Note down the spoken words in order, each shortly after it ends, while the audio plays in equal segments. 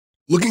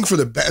Looking for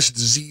the best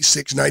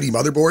Z690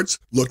 motherboards?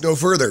 Look no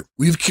further.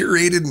 We've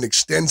curated an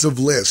extensive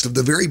list of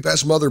the very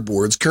best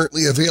motherboards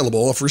currently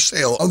available for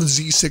sale on the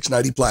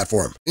Z690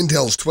 platform.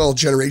 Intel's 12th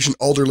generation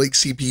Alder Lake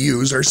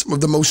CPUs are some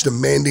of the most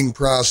demanding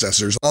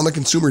processors on the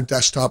consumer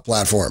desktop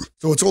platform,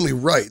 so it's only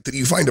right that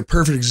you find a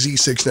perfect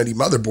Z690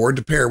 motherboard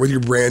to pair with your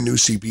brand new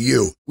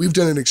CPU. We've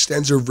done an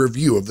extensive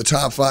review of the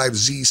top 5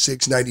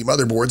 Z690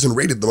 motherboards and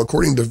rated them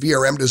according to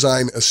VRM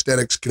Design,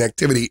 aesthetics,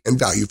 connectivity, and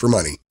value for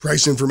money.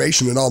 Price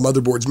information and all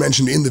motherboards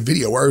mentioned in the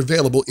video are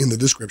available in the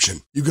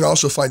description. You can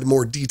also find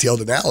more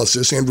detailed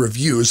analysis and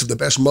reviews of the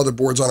best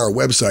motherboards on our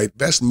website,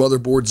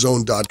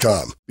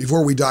 bestmotherboardzone.com.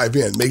 Before we dive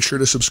in, make sure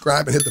to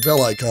subscribe and hit the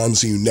bell icon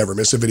so you never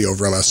miss a video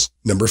from us.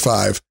 Number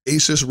 5.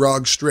 Asus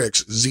ROG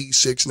Strix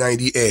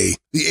Z690A.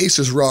 The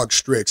Asus ROG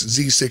Strix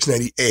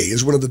Z690A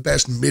is one of the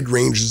best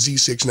mid-range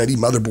Z690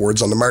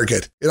 motherboards on the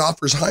market. It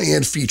offers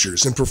high-end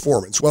features and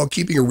performance while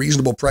keeping a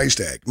reasonable price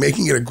tag,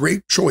 making it a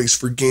great choice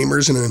for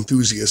gamers and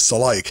enthusiasts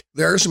alike.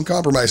 There are some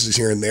compromises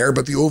here and there,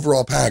 but the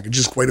overall package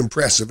is quite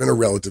impressive in a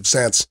relative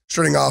sense.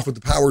 Starting off with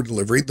the power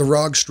delivery, the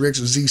ROG Strix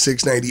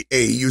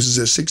Z690A uses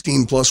a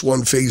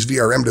 16+1 phase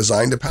VRM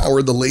design to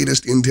power the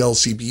latest Intel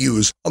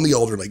CPUs on the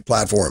Alder Lake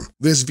platform.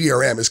 This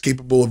VRM is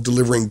capable of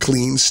delivering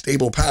clean,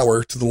 stable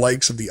power to the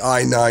likes of the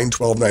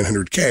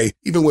i9-12900K,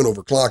 even when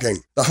overclocking.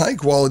 The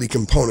high-quality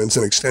components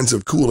and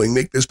extensive cooling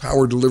make this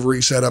power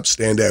delivery setup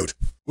stand out.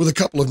 With a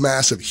couple of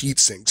massive heat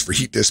sinks for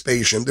heat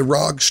dissipation, the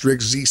ROG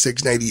Strix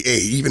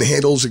Z690A even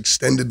handles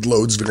extended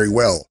loads very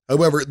well.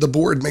 However, the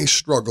board may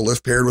struggle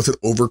if paired with an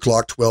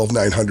overclocked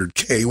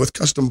 12900K with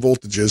custom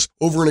voltages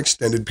over an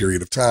extended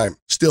period of time.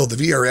 Still, the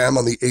VRM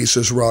on the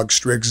Asus ROG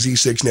Strix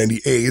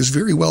Z690A is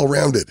very well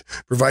rounded,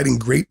 providing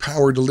great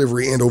power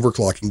delivery and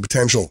overclocking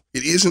potential.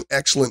 It is an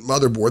excellent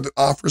motherboard that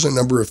offers a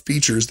number of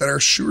features that are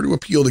sure to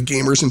appeal to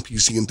gamers and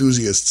PC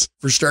enthusiasts.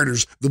 For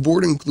starters, the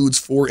board includes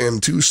 4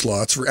 M2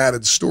 slots for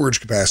added storage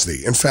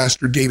capacity and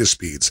faster data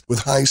speeds with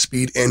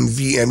high-speed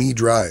NVMe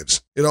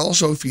drives. It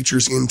also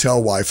features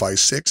Intel Wi-Fi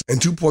 6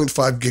 and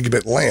 2.5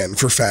 gigabit LAN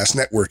for fast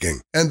networking,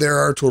 and there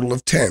are a total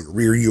of 10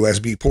 rear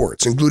USB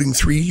ports, including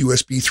 3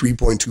 USB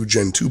 3.2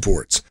 Gen 2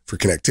 ports for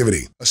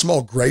connectivity. A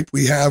small gripe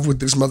we have with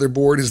this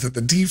motherboard is that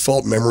the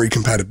default memory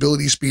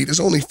compatibility speed is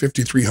only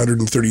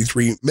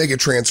 5,333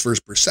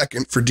 megatransfers per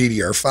second for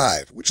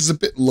DDR5, which is a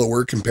bit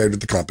lower compared to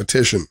the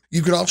competition.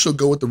 You can also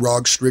go with the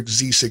ROG Strix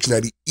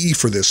Z690E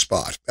for this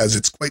spot, as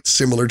it's quite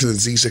similar to the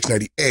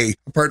Z690A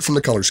apart from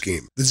the color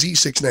scheme. The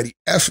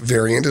Z690F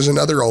variant is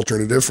another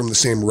alternative from the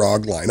same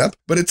ROG lineup,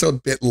 but it's a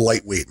bit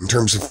lightweight in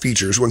terms of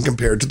features when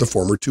compared to the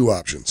former two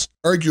options.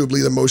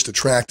 Arguably, the most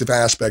attractive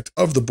aspect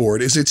of the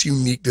board is its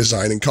unique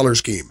design and color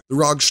scheme. The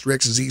ROG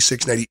Strix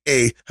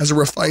Z690A has a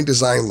refined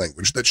design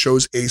language that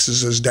shows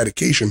Asus's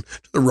dedication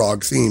to the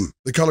ROG theme.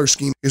 The color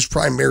scheme is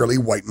primarily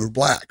white and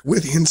black,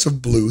 with hints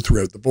of blue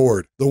throughout the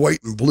board. The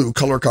white and blue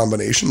color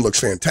combination looks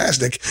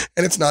fantastic,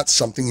 and it's not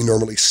something you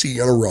normally see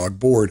on a ROG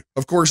board.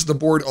 Of course, the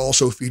board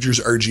also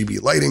features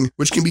RGB lighting,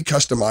 which can be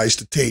customized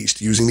to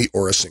taste using the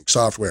AuraSync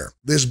software.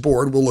 This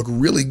board will look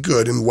really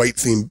good in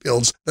white-themed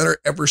builds that are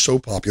ever so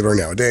popular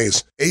nowadays.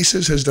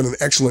 Asus has done an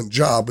excellent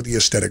job with the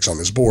aesthetics on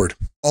this board.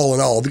 All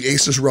in all, the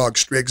Asus ROG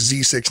Strix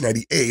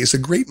Z690A is a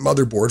great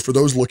motherboard for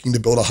those looking to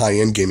build a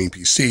high-end gaming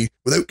PC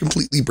without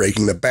completely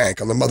breaking the bank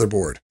on the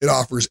motherboard. It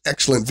offers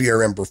excellent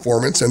VRM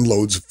performance and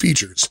loads of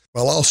features,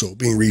 while also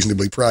being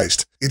reasonably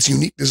priced. Its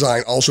unique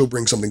design also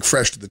brings something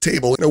fresh to the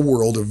table in a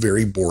world of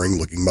very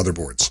boring-looking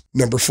motherboards.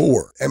 Number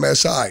 4.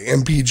 MSI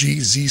MPG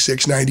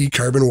Z690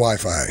 Carbon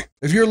Wi-Fi.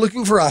 If you're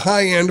looking for a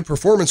high-end,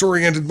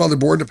 performance-oriented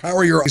motherboard to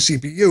power your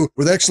CPU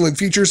with excellent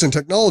features and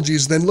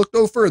technologies, then look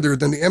no further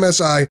than the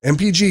MSI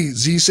MPG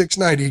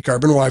Z690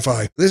 Carbon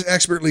Wi-Fi. This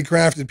expertly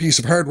crafted piece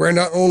of hardware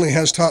not only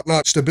has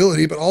top-notch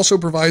stability, but also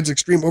provides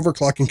extreme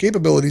overclocking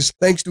capabilities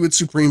thanks to its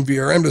supreme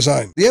VRM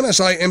design. The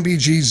MSI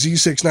MPG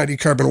Z690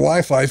 Carbon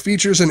Wi-Fi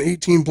features an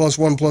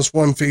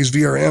 18+1+1 phase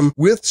VRM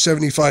with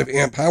 75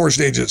 amp power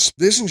stages.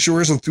 This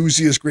ensures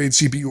enthusiast-grade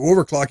CPU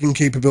overclocking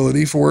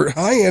capability for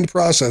high-end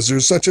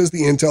processors such as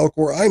the Intel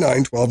Core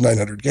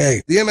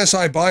i9-12900K. The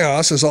MSI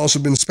BIOS has also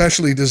been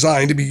specially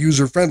designed to be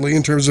user-friendly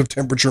in terms of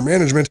temperature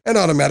management and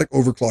automatic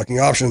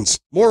overclocking options.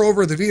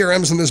 Moreover, the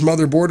VRMs in this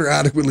motherboard are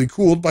adequately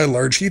cooled by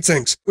large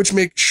heatsinks, which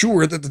make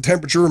sure that the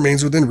temperature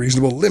remains within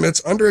reasonable limits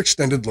under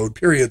extended load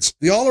periods.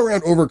 The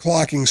all-around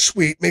overclocking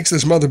suite makes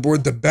this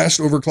motherboard the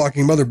best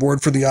overclocking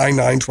motherboard for the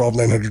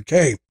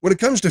i9-12900K. When it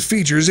comes to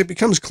features, it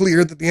becomes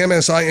clear that the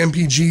MSI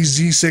MPG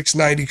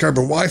Z690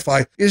 Carbon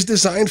Wi-Fi is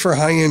designed for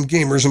high-end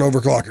gamers and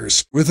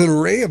overclockers, with an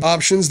array of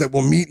options that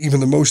will meet even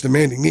the most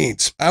demanding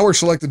needs. Our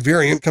selected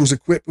variant comes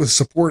equipped with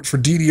support for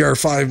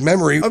DDR5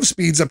 memory of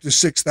speeds up to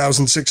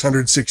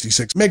 6,666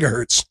 56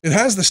 MHz. It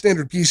has the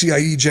standard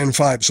PCIe Gen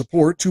 5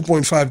 support,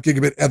 2.5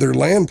 gigabit Ether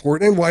LAN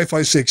port, and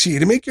Wi-Fi 6E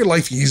to make your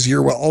life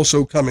easier, while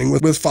also coming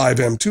with 5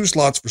 M2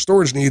 slots for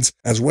storage needs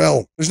as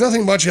well. There's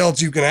nothing much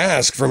else you can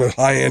ask from a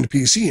high-end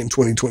PC in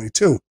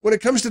 2022. When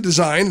it comes to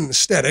design and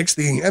aesthetics,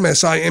 the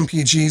MSI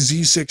MPG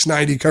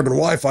Z690 Carbon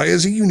Wi-Fi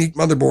is a unique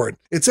motherboard.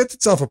 It sets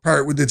itself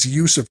apart with its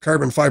use of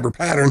carbon fiber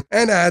pattern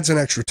and adds an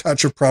extra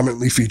touch of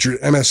prominently featured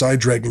MSI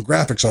Dragon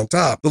graphics on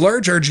top. The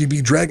large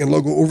RGB Dragon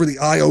logo over the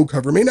I/O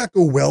cover may not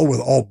go well with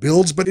all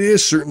builds, but it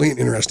is certainly an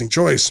interesting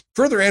choice.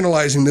 Further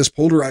analyzing this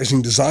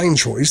polarizing design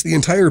choice, the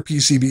entire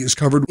PCB is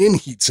covered in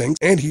heatsinks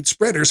and heat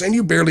spreaders, and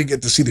you barely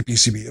get to see the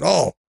PCB at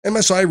all.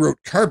 MSI wrote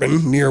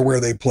carbon near where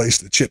they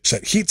placed the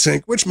chipset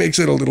heatsink, which makes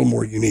it a little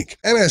more unique.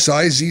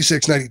 MSI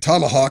Z690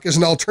 Tomahawk is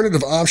an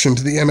alternative option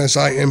to the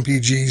MSI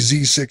MPG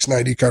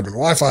Z690 Carbon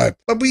Wi-Fi,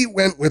 but we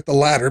went with the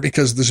latter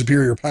because of the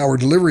superior power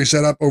delivery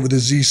setup over the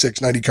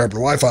Z690 Carbon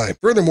Wi-Fi.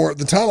 Furthermore,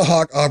 the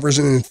Tomahawk offers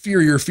an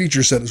inferior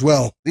feature set as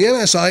well. The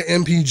MSI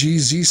MPG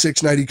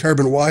Z690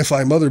 Carbon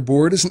Wi-Fi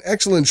motherboard is an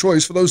excellent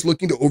choice for those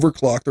looking to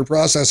overclock their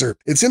processor.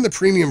 It's in the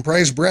premium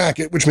price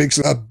bracket, which makes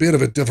it a bit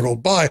of a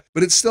difficult buy,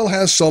 but it still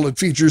has solid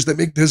features that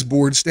make this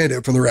board stand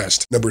out from the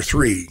rest. Number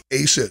 3.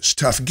 Asus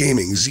Tough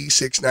Gaming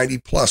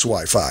Z690 Plus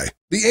Wi-Fi.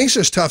 The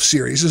Asus TUF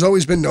series has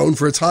always been known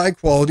for its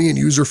high-quality and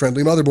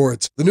user-friendly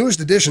motherboards. The newest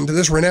addition to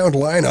this renowned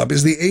lineup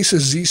is the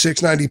Asus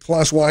Z690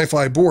 Plus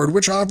Wi-Fi board,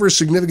 which offers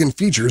significant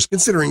features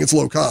considering its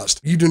low cost.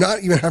 You do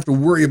not even have to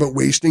worry about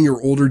wasting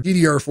your older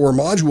DDR4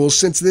 modules,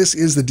 since this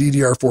is the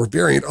DDR4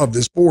 variant of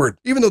this board.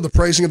 Even though the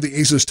pricing of the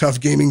Asus TUF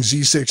Gaming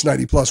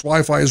Z690 Plus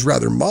Wi-Fi is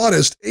rather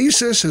modest,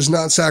 Asus has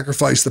not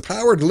sacrificed the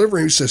power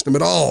delivery system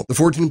at all. The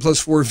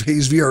 14+4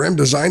 phase VRM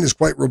design is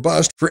quite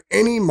robust for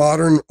any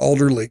modern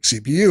Alder Lake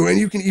CPU, and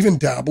you can even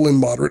dabble in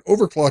moderate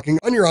overclocking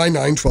on your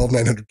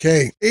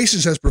i9-12900K.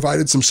 Asus has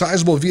provided some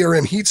sizable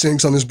VRM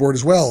heatsinks on this board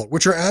as well,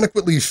 which are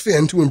adequately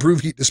thin to improve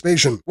heat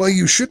dissipation. While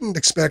you shouldn't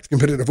expect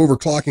competitive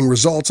overclocking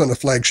results on a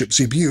flagship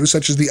CPU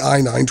such as the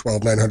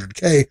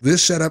i9-12900K,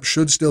 this setup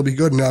should still be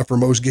good enough for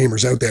most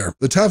gamers out there.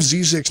 The TUF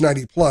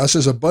Z690 Plus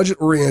is a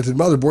budget-oriented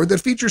motherboard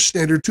that features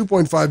standard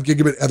 2.5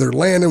 gigabit Ether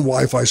LAN and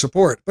Wi-Fi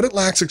support, but it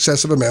lacks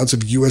excessive amounts of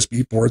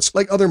USB ports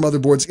like other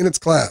motherboards in its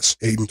class,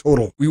 8 in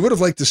total. We would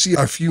have liked to see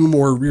a few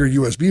more rear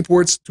USB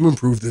ports to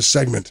improve this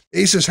segment.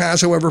 Asus has,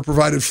 however,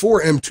 provided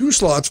 4 M2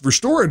 slots for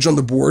storage on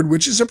the board,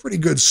 which is a pretty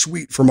good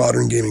suite for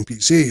modern gaming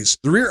PCs.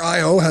 The rear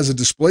I/O has a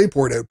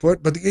DisplayPort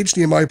output, but the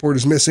HDMI port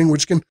is missing,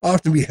 which can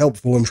often be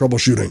helpful in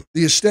troubleshooting.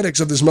 The aesthetics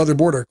of this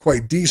motherboard are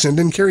quite decent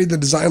and carry the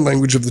design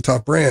language of the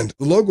TUF brand.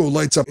 The logo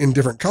lights up in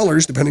different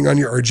colors depending on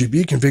your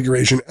RGB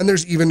configuration, and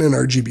there's even an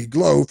RGB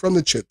glow from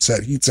the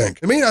chipset heatsink.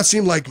 It may not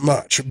seem like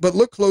much, but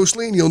look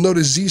closely and you'll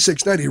notice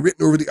Z690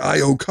 written over the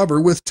I/O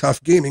cover with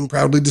TUF Gaming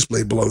proudly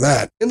displayed below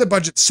that. In the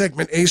budget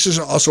segment, Asus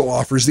also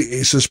offers the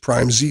Asus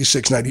Prime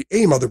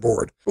Z690A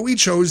motherboard, but we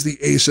chose the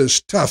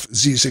Asus TUF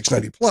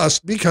Z690 Plus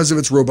because of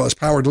its robust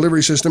power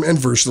delivery system and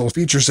versatile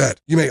feature set.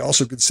 You may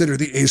also consider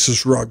the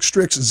Asus ROG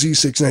Strix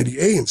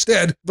Z690A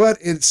instead, but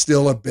it's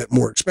still a bit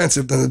more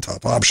expensive than the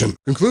TUF option.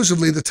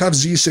 Conclusively, the TUF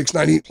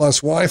Z690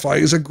 Plus Wi-Fi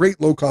is a great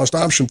low-cost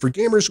option for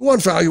gamers who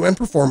want value and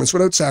performance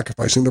without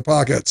sacrificing their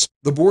pockets.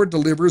 The board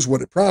delivers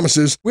what it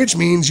promises, which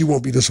means you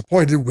won't be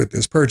disappointed with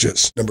this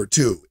purchase. Number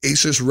 2.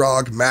 Asus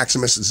ROG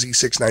Maximus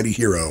Z690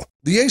 Hero.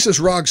 The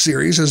Asus ROG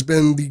series has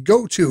been the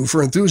go-to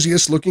for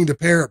enthusiasts looking to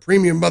pair a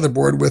premium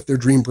motherboard with their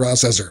dream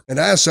processor. And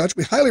as such,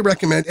 we highly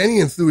recommend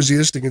any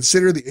enthusiast to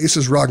consider the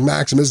Asus ROG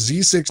Maximus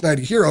Z690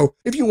 Hero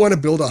if you want to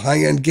build a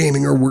high-end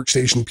gaming or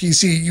workstation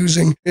PC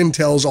using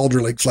Intel's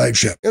Alder Lake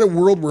flagship. In a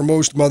world where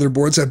most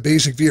motherboards have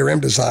basic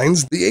VRM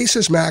designs, the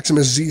Asus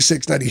Maximus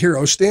Z690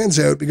 Hero stands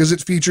out because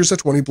it features a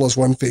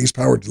 20+1 phase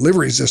power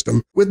delivery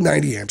system with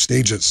 90 amp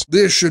stages.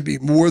 This should be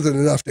more than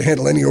enough to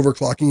handle any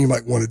overclocking you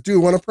might want to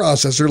do on a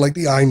processor like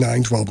the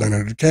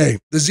i9-12900K.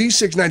 The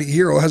Z690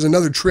 Hero has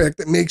another trick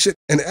that makes it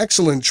an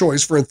excellent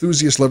choice for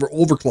enthusiast-level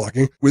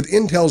overclocking with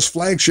Intel's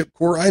flagship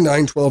Core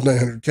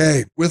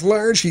i9-12900K. With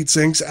large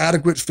heatsinks,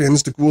 adequate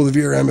fins to cool the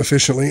VRM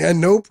efficiently, and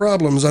no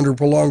problems under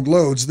prolonged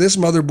loads, this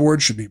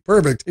motherboard should be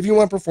perfect if you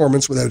want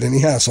performance without any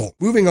hassle.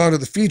 Moving on to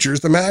the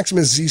features, the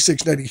Maximus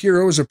Z690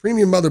 Hero is a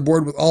premium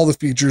motherboard with all the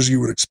features you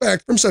would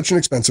expect from such an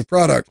expensive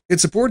product. It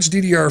supports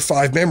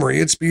DDR5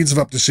 memory at speeds of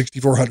up to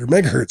 6400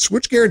 MHz,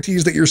 which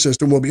guarantees that your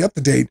system will be up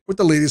to date with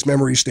the latest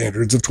memory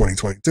standards of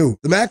 2022.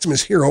 The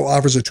Maximus Hero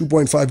offers a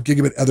 2.5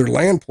 gigabit Ether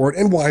LAN port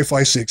and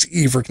Wi-Fi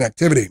 6E for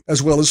connectivity,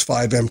 as well as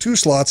 5 M2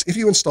 slots if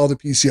you install the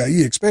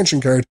PCIe expansion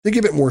card to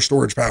give it more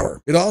storage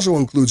power. It also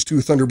includes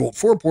 2 Thunderbolt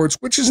 4 ports,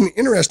 which is an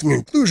interesting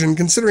inclusion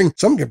considering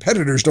some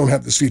competitors don't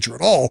have this feature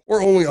at all,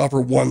 or only offer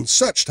one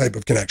such type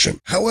of connection.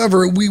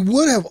 However, we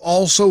would have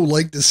also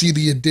liked to see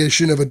the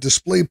addition of a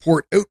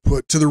DisplayPort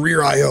output to the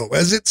rear I/O,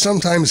 as it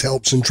sometimes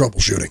helps in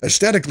troubleshooting.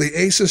 Aesthetically,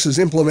 Asus has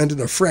implemented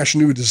a fresh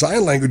new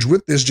design language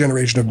with this latest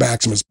generation of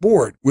Maximus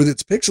board. With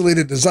its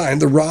pixelated design,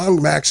 the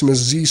ROG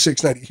Maximus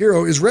Z690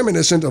 Hero is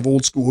reminiscent of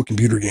old-school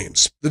computer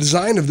games. The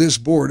design of this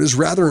board is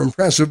rather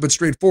impressive but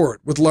straightforward,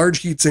 with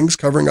large heatsinks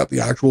covering up the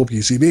actual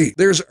PCB.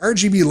 There's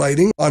RGB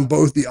lighting on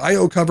both the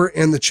I/O cover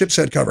and the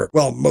chipset cover,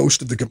 while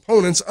most of the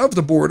components of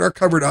the board are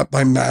covered up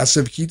by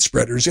massive heat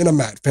spreaders in a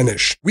matte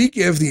finish. We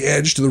give the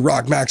edge to the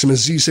ROG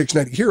Maximus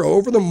Z690 Hero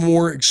over the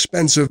more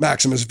expensive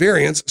Maximus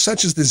variants,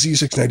 such as the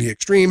Z690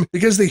 Extreme,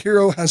 because the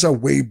Hero has a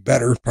way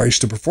better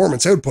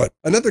price-to-performance output.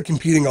 Another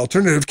competing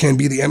alternative can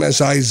be the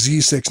MSI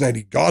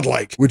Z690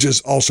 Godlike, which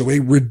is also a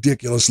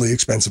ridiculously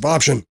expensive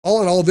option.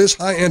 All in all, this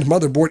high-end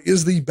motherboard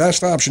is the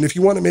best option if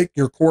you want to make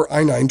your Core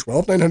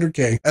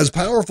i9-12900K as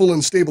powerful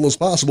and stable as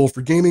possible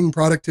for gaming,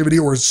 productivity,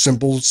 or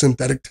simple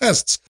synthetic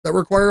tests that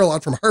require a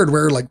lot from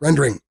hardware like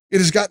rendering. It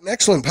has got an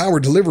excellent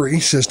power delivery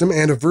system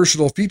and a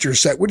versatile feature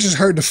set, which is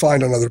hard to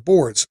find on other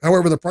boards.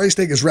 However, the price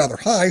tag is rather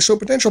high, so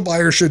potential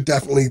buyers should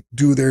definitely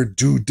do their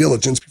due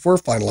diligence before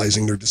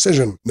finalizing their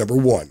decision. Number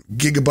 1.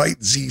 Gigabyte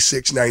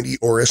Z690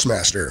 Aorus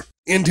Master.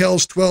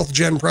 Intel's 12th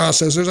gen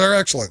processors are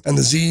excellent, and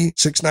the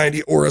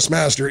Z690 Aorus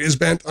Master is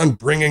bent on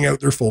bringing out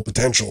their full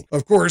potential.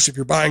 Of course, if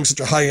you're buying such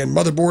a high-end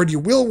motherboard, you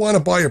will want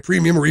to buy a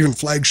premium or even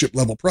flagship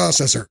level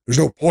processor. There's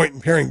no point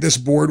in pairing this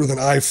board with an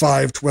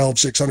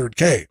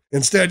i5-12600K.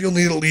 Instead, you'll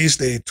need at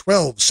least a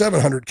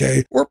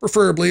 12700K or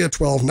preferably a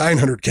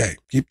 12900K.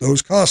 Keep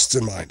those costs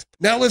in mind.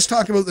 Now let's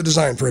talk about the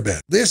design for a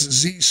bit. This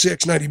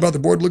Z690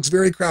 motherboard looks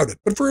very crowded,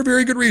 but for a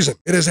very good reason.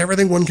 It has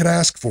everything one could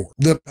ask for.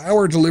 The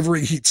power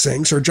delivery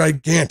heatsinks are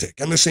gigantic,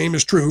 and the same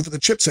is true for the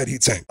chipset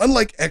heatsink.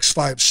 Unlike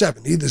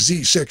X570, the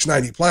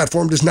Z690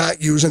 platform does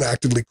not use an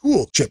actively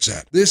cooled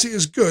chipset. This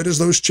is good as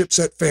those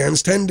chipset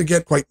fans tend to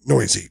get quite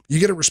noisy. You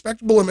get a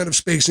respectable amount of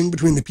spacing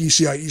between the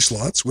PCIe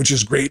slots, which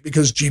is great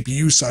because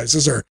GPU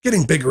sizes are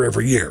getting bigger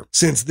every year.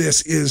 Since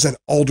this is an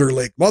Alder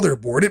Lake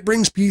motherboard, it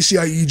brings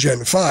PCIe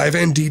Gen 5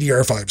 and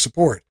DDR5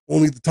 support.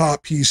 Only the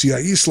top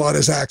PCIe slot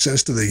has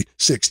access to the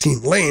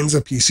 16 lanes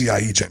of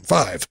PCIe Gen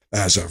 5.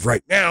 As of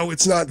right now,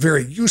 it's not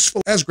very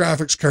useful as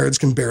graphics cards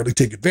can barely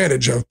take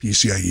advantage of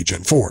PCIe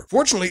Gen 4.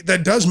 Fortunately,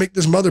 that does make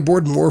this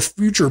motherboard more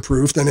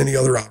future-proof than any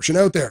other option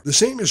out there. The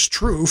same is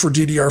true for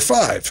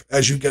DDR5,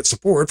 as you get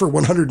support for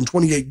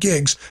 128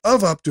 gigs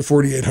of up to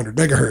 4800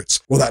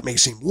 megahertz. While that may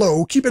seem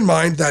low, keep in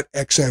mind that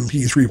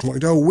XMP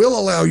 3.0 will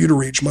allow you to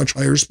reach much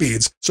higher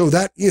speeds, so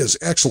that is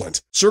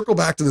excellent. Circle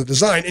back to the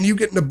design and you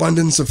get an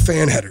abundance of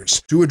fan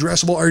headers, 2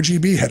 addressable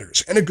RGB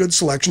headers, and a good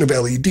selection of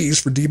LEDs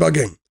for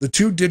debugging. The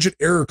 2-digit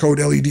error code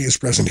LED is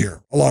present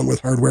here, along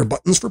with hardware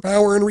buttons for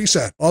power and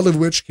reset, all of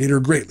which cater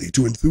greatly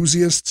to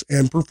enthusiasts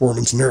and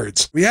performance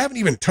nerds. We haven't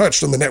even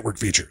touched on the network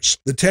features.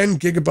 The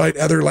 10GB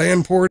Ether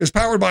LAN port is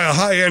powered by a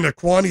high-end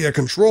Aquania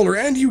controller,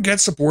 and you get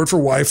support for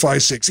Wi-Fi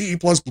 6E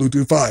plus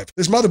Bluetooth 5.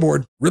 This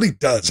motherboard really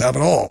does have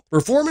it all.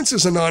 Performance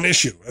is a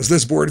non-issue, as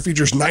this board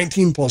features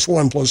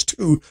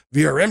 19+1+2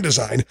 VRM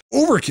design,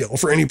 overkill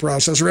for any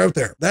processor out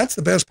there. That's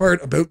the best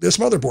part about this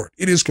motherboard.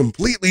 It is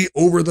completely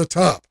over the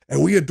top,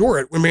 and we adore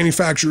it when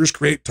manufacturers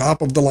create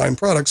top-of-the-line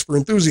products for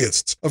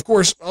enthusiasts. Of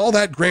course, all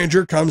that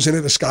grandeur comes in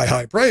at a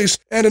sky-high price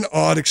and an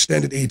odd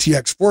extended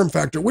ATX form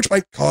factor, which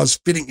might cause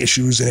fitting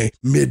issues in a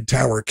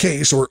mid-tower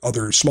case or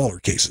other smaller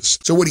cases.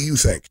 So what do you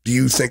think? Do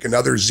you think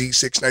another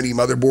Z690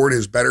 motherboard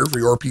is better for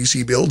your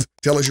PC build?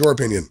 Tell us your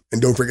opinion, and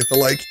don't forget to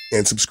like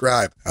and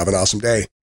subscribe. Have an awesome day.